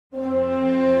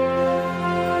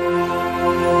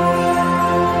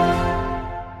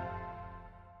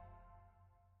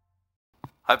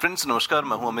Hi friends, नमस्कार।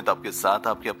 मैं हूं अमित, आपके साथ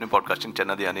आपके अपने पॉडकास्टिंग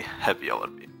चैनल यानी हैप्पी आवर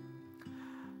पे।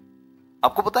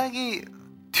 आपको पता है कि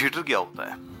थिएटर क्या होता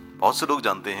है? बहुत से लोग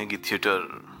जानते हैं कि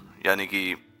थिएटर यानी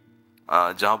कि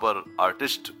जहां पर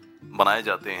आर्टिस्ट बनाए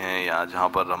जाते हैं या जहां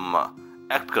पर हम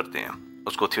एक्ट करते हैं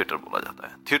उसको थिएटर बोला जाता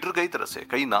है। थिएटर कई तरह से,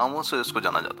 कई नामों से इसको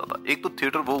जाना जाता था। एक तो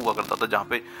थिएटर वो हुआ करता था जहां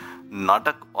पे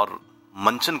नाटक और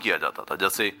मंचन किया जाता था,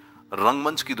 जैसे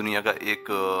रंगमंच की दुनिया का एक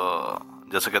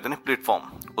जैसे कहते हैं ना प्लेटफॉर्म,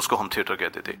 उसको हम थिएटर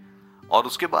कहते थे। और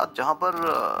उसके बाद जहां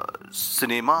पर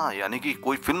सिनेमा यानी कि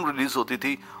कोई फिल्म रिलीज होती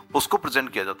थी उसको प्रेजेंट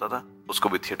किया जाता था, उसको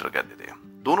भी थिएटर कहते थे।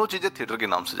 दोनों चीजें थिएटर के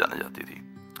नाम से जानी जाती थी।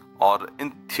 और इन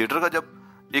थिएटर का जब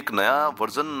एक नया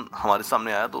वर्जन हमारे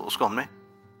सामने आया तो उसको हमने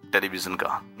टेलीविजन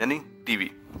कहा, यानी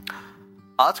टीवी।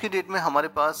 आज की डेट में हमारे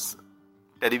पास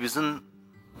टेलीविजन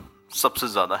सबसे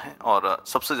ज्यादा है और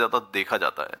सबसे ज्यादा देखा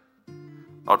जाता है।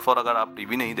 नॉट फॉर अगर आप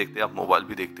टीवी नहीं देखते, आप मोबाइल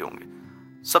भी देखते होंगे,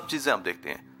 सब चीजें आप देखते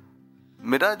हैं।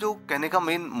 मेरा जो कहने का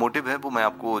मेन मोटिव है वो मैं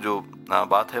आपको, जो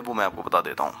बात है वो मैं आपको बता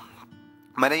देता हूँ।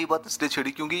 मैंने ये बात इसलिए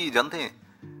छेड़ी क्योंकि जानते हैं,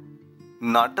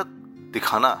 नाटक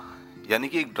दिखाना यानी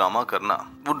कि एक ड्रामा करना,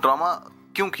 वो ड्रामा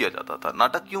क्यों किया जाता था,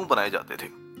 नाटक क्यों बनाए जाते थे?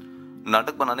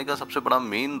 नाटक बनाने का सबसे बड़ा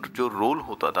मेन जो रोल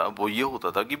होता था वो ये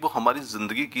होता था कि वो हमारी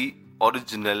जिंदगी की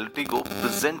ओरिजिनलिटी को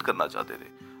प्रेजेंट करना चाहते थे।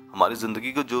 हमारी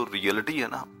जिंदगी को जो रियलिटी है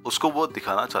ना, उसको वो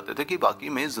दिखाना चाहते थे कि बाकी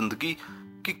में जिंदगी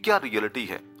की क्या रियलिटी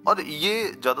है। और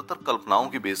ये ज्यादातर कल्पनाओं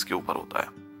की बेस के ऊपर होता है।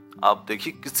 आप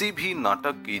देखिए, किसी भी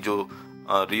नाटक की जो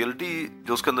रियलिटी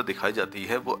जो उसके अंदर दिखाई जाती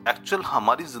है वो एक्चुअल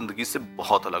हमारी जिंदगी से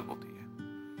बहुत अलग होती है।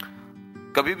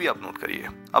 कभी भी आप नोट करिए।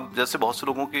 अब जैसे बहुत से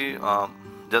लोगों के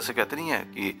जैसे कहते नहीं है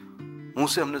कि मुंह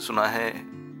से हमने सुना है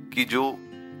कि जो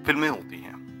फिल्में होती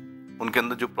हैं उनके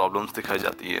अंदर जो प्रॉब्लम्स दिखाई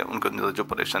जाती है, उनके अंदर जो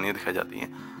परेशानियां दिखाई जाती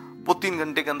हैं, वो 3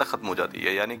 घंटे के अंदर खत्म हो जाती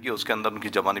है। यानी कि उसके अंदर उनकी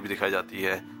जवानी भी दिखाई जाती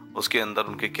है, उसके अंदर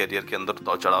उनके कैरियर के अंदर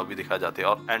उतार चढ़ाव भी दिखाए जाते हैं,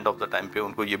 और एंड ऑफ द टाइम पे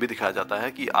उनको ये भी दिखाया जाता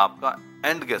है कि आपका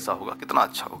एंड कैसा होगा, कितना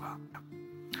अच्छा होगा।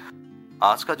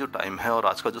 आज का जो टाइम है और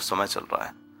आज का जो समय चल रहा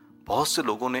है, बहुत से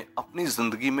लोगों ने अपनी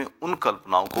जिंदगी में उन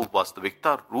कल्पनाओं को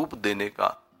वास्तविकता रूप देने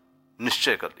का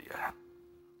निश्चय कर लिया है।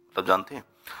 तब जानते हैं,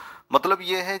 मतलब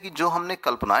ये है कि जो हमने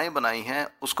कल्पनाएं बनाई हैं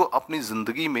उसको अपनी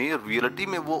जिंदगी में, रियलिटी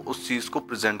में वो उस चीज को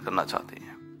प्रेजेंट करना चाहते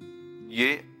हैं।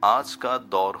 ये आज का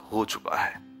दौर हो चुका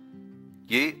है,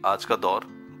 ये आज का दौर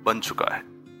बन चुका है।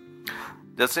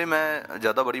 जैसे मैं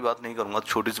ज्यादा बड़ी बात नहीं करूंगा,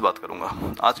 छोटी सी बात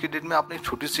करूंगा। आज की डेट में आपने एक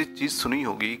छोटी सी चीज सुनी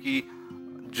होगी कि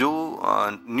जो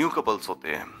न्यू कपल्स होते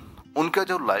हैं उनका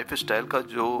जो लाइफ स्टाइल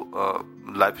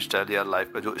या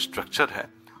लाइफ का जो स्ट्रक्चर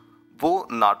है वो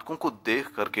नाटकों को देख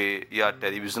करके या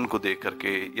टेलीविजन को देख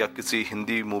करके या किसी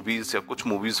हिंदी मूवीज या कुछ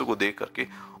मूवीज़ों को देख करके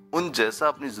उन जैसा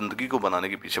अपनी जिंदगी को बनाने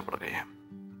के पीछे पड़ गए हैं।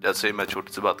 जैसे मैं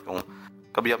छोटी सी बात कहूँ,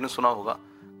 कभी आपने सुना होगा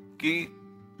कि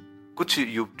कुछ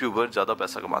यूट्यूबर ज्यादा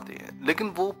पैसा कमाते हैं, लेकिन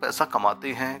वो पैसा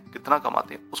कमाते हैं, कितना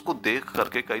कमाते हैं, उसको देख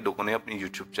करके कई लोगों ने अपनी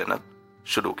यूट्यूब चैनल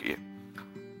शुरू किए।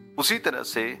 उसी तरह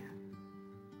से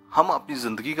हम अपनी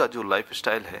जिंदगी का जो लाइफ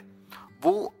स्टाइल है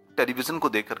वो टेलीविजन को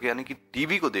देख करके यानी कि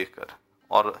टीवी को देखकर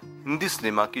और हिंदी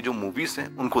सिनेमा की जो मूवीज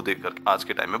हैं उनको देखकर आज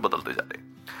के टाइम में बदलते जा रहे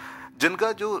हैं,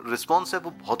 जिनका जो रिस्पॉन्स है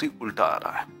वो बहुत ही उल्टा आ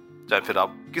रहा है। चाहे फिर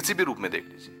आप किसी भी रूप में देख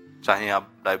लीजिए, चाहे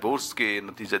आप डाइवोर्स के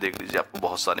नतीजे देख लीजिए, आपको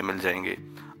बहुत सारे मिल जाएंगे।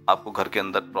 आपको घर के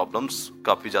अंदर प्रॉब्लम्स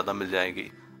काफी ज्यादा मिल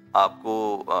जाएगी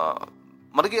आपको।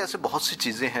 मतलब कि ऐसे बहुत सी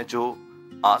चीजें हैं जो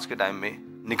आज के टाइम में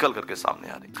निकल करके सामने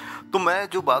आ रही। तो मैं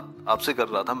जो बात आपसे कर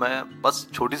रहा था, मैं बस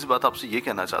छोटी सी बात आपसे ये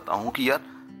कहना चाहता हूँ कि यार,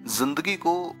 जिंदगी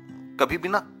को कभी भी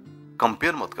ना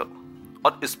कंपेयर मत करो,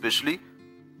 और स्पेशली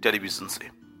टेलीविजन से।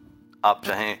 आप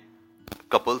चाहे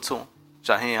कपल्स हो,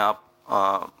 चाहे आप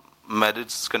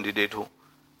मैरिज कैंडिडेट हो,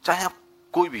 चाहे आप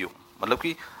कोई भी हो, मतलब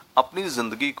कि अपनी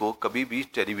जिंदगी को कभी भी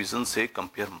टेलीविजन से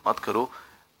कंपेयर मत करो।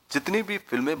 जितनी भी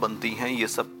फिल्में बनती हैं ये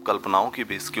सब कल्पनाओं के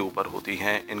बेस के ऊपर होती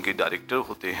हैं, इनके डायरेक्टर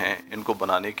होते हैं, इनको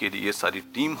बनाने के लिए सारी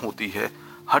टीम होती है,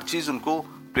 हर चीज़ उनको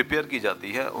प्रिपेयर की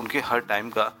जाती है, उनके हर टाइम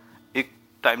का एक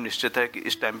टाइम निश्चित है कि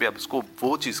इस टाइम पे आप इसको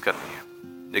वो चीज़ करनी है।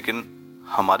 लेकिन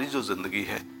हमारी जो जिंदगी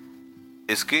है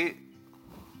इसके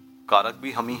कारक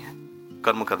भी हम ही हैं,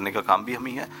 कर्म करने का काम भी हम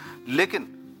ही है,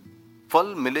 लेकिन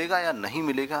फल मिलेगा या नहीं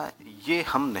मिलेगा ये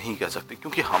हम नहीं कह सकते,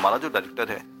 क्योंकि हमारा जो डायरेक्टर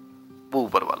है वो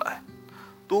ऊपर वाला है।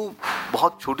 तो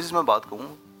बहुत छोटी सी मैं बात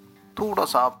कहूँ, थोड़ा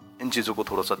सा आप इन चीज़ों को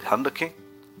थोड़ा सा ध्यान रखें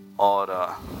और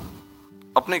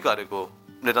अपने कार्य को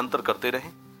निरंतर करते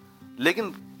रहें,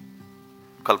 लेकिन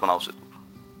कल्पनाओं से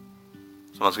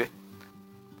दूर। समझ गए?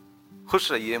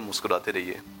 खुश रहिए, मुस्कुराते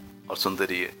रहिए और सुनते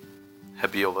रहिए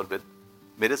हैप्पी आवर विद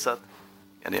मेरे साथ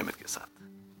यानी अमित के साथ।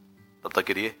 तब तक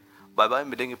के लिए बाय बाय,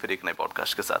 मिलेंगे फिर एक नए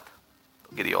पॉडकास्ट के साथ।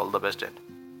 तो के लिए all the best and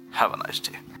have a nice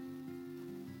day.